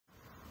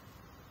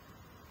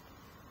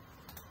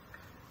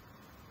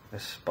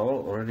As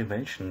Pavel already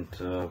mentioned,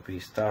 we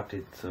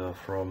started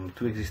from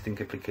two existing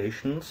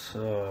applications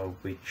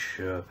which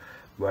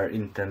were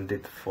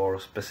intended for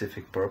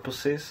specific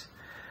purposes,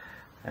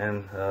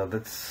 and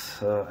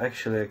that's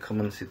actually a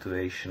common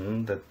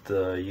situation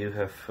that you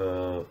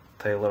have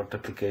tailored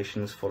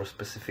applications for a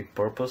specific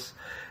purpose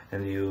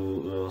and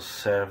you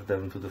serve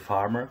them to the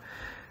farmer,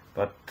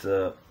 but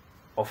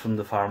often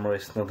the farmer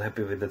is not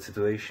happy with that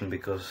situation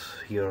because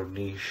he or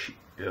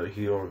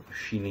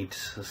she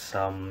needs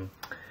some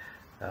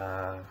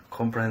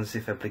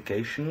comprehensive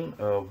application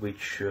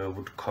which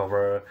would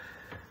cover,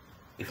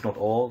 if not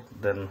all,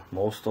 then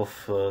most of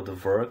the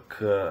work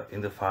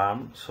in the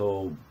farm.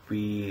 So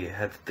we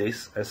had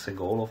this as a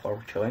goal of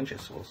our challenge,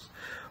 as was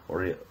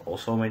already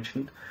also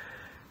mentioned,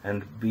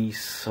 and we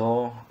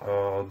saw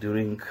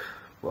during,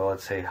 well,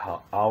 let's say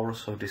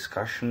hours of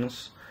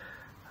discussions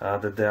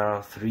that there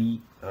are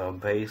three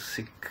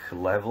basic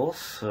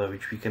levels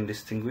which we can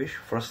distinguish.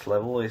 First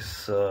level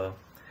is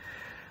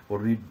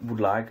what we would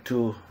like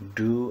to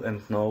do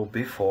and know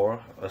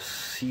before a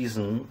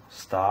season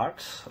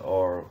starts,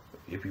 or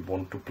if we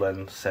want to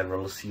plan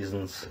several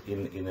seasons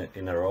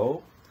in a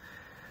row.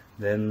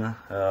 Then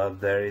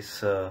there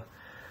is a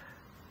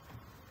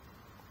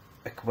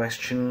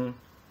question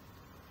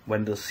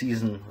when the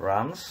season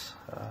runs,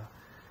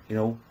 you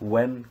know,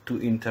 when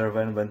to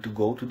intervene, when to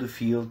go to the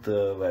field,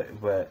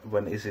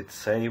 when is it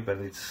safe,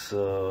 when it's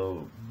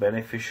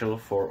beneficial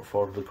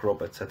for the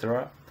crop,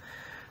 etc.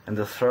 And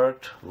the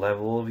third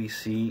level, we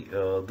see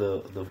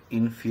the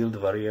in-field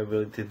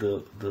variability,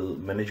 the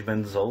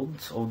management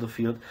zones of the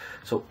field.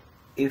 So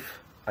if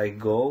I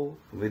go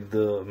with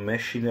the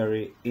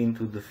machinery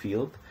into the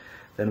field,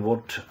 then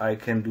what I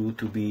can do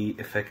to be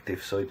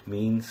effective. So it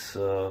means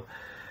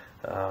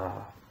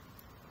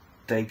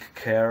take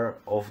care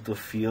of the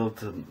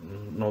field,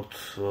 not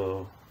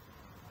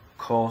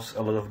cause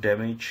a lot of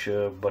damage,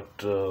 but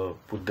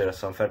put there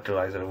some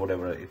fertilizer,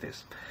 whatever it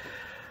is.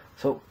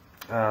 So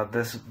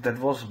that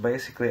was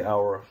basically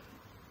our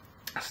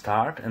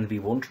start, and we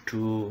want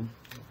to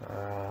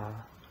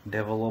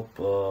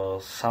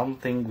develop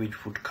something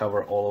which would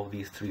cover all of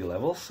these three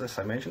levels, as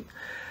I mentioned.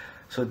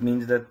 So it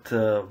means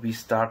that we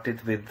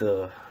started with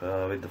the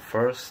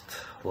first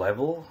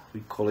level. We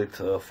call it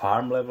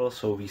farm level.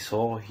 So we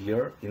saw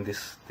here in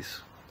this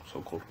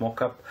so-called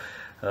mock-up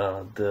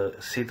the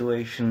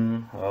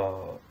situation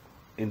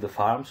in the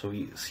farm. So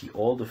we see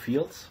all the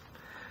fields.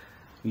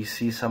 We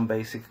see some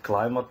basic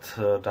climate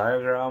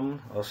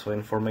diagram, also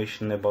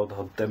information about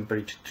how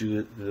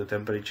the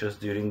temperatures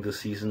during the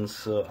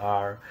seasons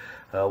are,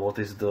 what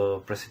is the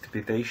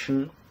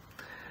precipitation,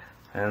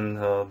 and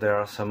there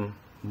are some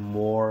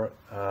more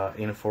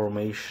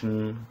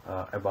information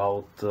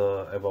about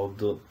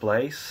the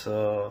place.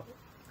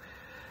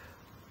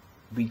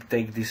 We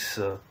take this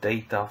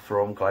data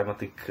from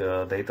climatic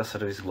data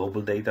service,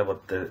 global data,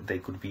 but they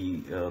could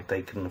be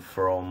taken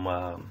from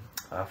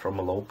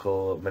a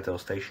local meteo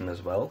station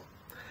as well.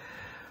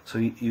 So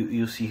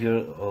you see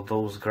here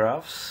those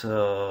graphs,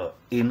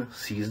 in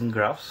season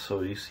graphs.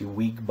 So you see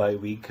week by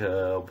week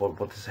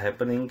what is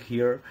happening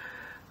here.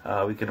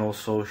 We can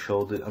also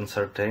show the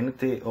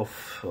uncertainty of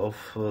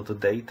the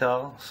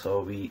data,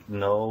 so we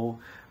know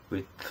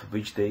with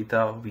which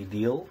data we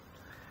deal.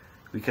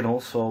 We can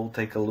also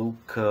take a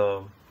look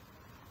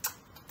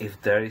if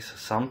there is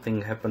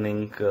something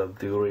happening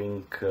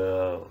during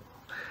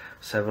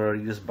several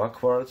years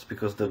backwards,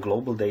 because the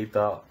global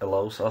data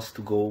allows us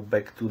to go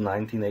back to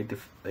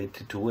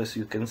 1982, as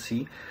you can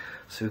see.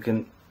 So you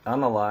can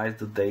analyze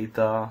the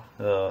data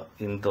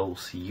in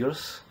those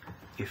years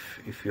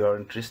if you are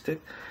interested.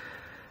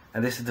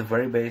 And this is the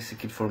very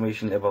basic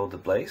information about the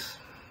place.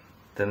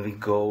 Then we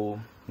go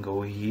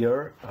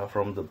here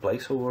from the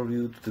place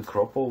overview to the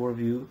crop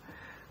overview,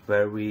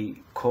 where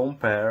we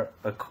compare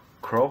a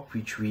crop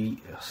which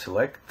we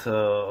select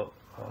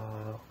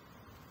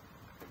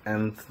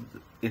and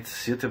its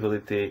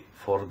suitability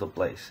for the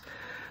place.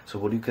 So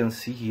what you can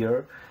see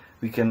here,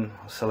 we can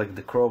select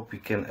the crop, we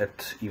can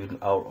add even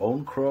our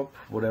own crop,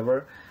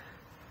 whatever.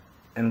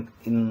 And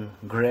in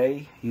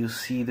gray you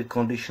see the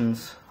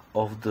conditions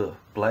of the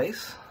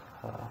place.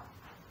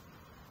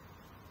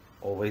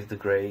 Always the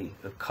gray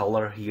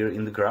color here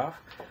in the graph,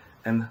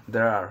 and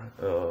there are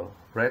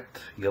red,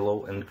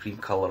 yellow and green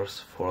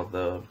colors for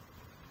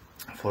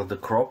the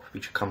crop,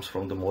 which comes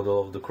from the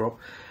model of the crop.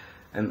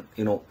 And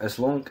you know, as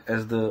long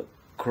as the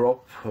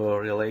crop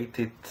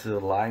related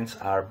lines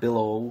are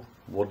below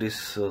what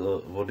is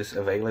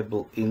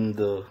available in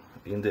the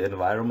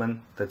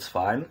environment, that's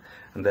fine,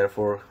 and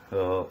therefore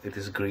it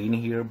is green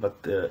here. But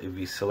if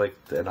we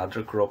select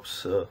another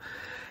crops,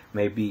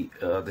 maybe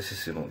this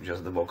is, you know,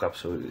 just the mock-up,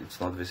 so it's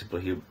not visible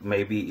here.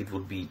 Maybe it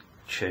would be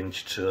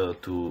changed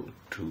to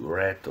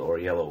red or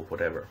yellow,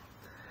 whatever.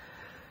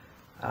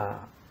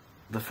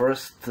 The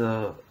first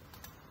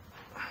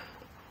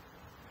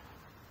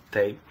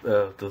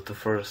the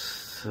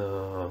first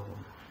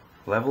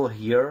level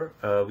here,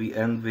 we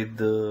end with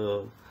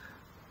the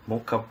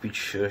mock-up,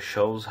 which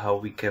shows how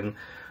we can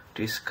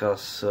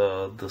discuss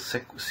the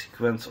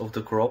sequence of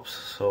the crops.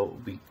 So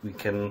we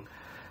can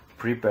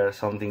prepare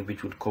something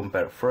which would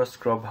compare first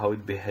crop, how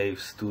it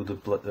behaves to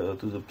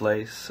the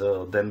place,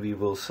 then we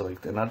will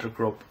select another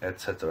crop,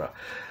 etc.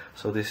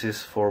 So this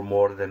is for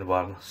more than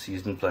one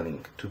season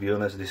planning. To be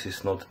honest, this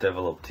is not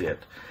developed yet,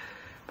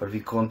 but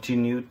we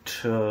continued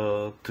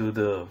to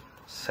the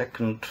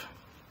second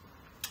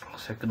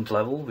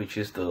level, which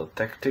is the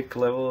tactic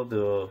level,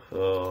 the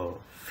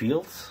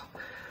fields.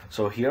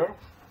 So here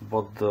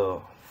what the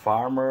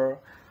farmer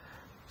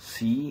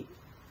see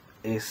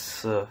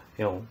is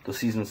the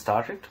season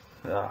started,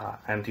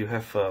 and you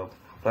have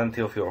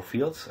plenty of your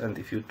fields, and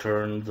if you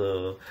turn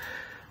the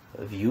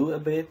view a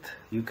bit,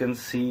 you can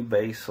see,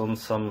 based on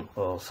some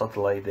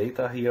satellite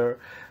data here,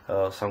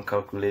 some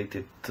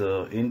calculated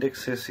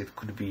indexes. It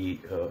could be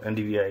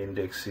NDVI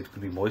index, it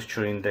could be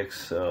moisture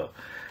index,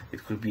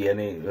 it could be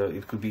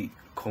it could be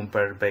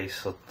compared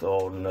based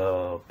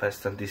on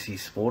pest and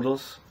disease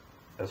models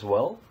as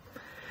well.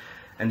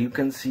 And you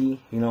can see,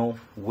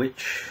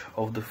 which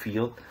of the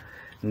field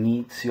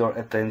needs your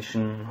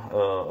attention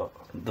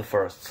the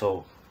first.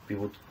 So we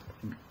would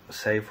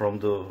say, from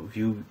the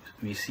view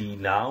we see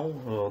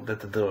now, that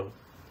the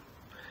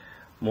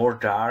more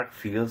dark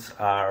fields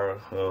are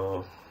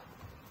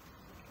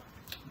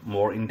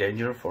more in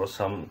danger for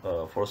some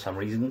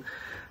reason.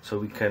 So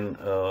we can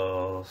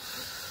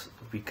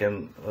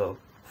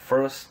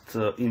first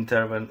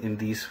intervene in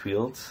these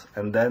fields,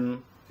 and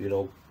then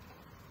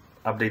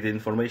update the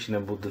information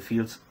about the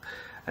fields,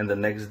 and the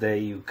next day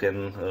you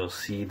can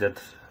see that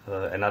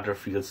another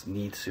field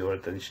needs your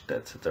attention,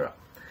 etc.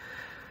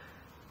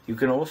 You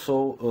can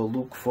also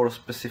look for a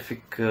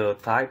specific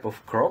type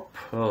of crop.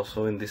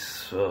 So in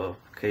this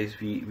case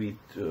we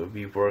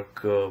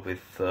work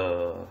with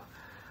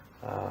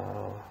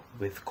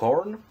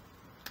corn,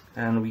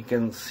 and we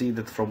can see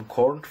that from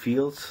corn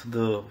fields,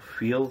 the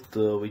field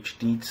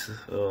which needs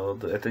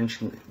the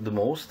attention the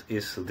most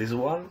is this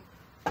one,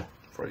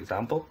 for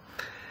example.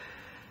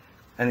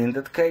 And in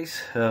that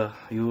case,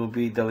 you will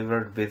be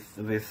delivered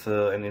with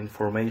an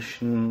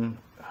information,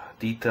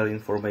 detailed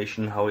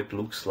information, how it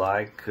looks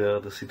like,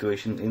 the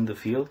situation in the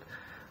field.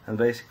 And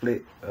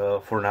basically,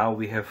 for now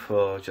we have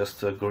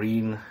just a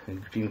green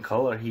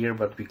color here,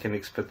 but we can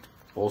expect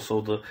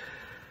also the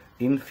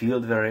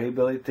in-field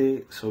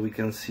variability, so we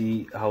can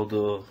see how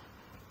the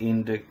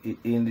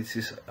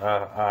indices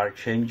are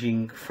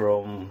changing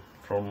from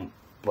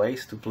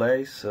place to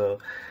place,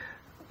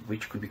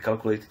 which could be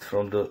calculated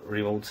from the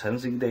remote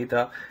sensing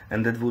data,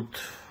 and that would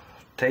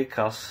take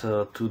us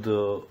to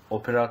the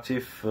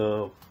operative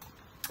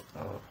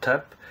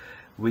tab,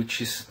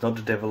 which is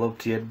not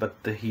developed yet, but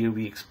here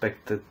we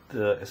expect that,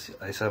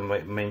 as I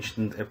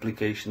mentioned,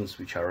 applications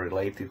which are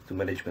related to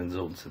management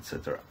zones,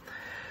 etc.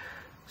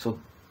 So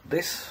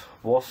this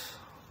was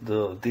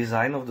the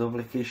design of the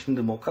application,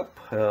 the mockup,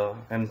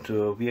 and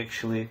we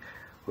actually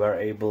were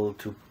able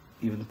to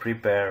even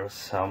prepare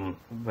some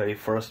very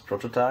first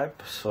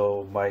prototype.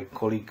 So my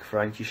colleague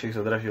František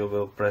Zadražil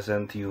will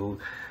present you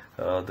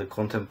the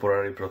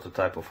contemporary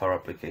prototype of our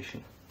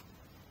application.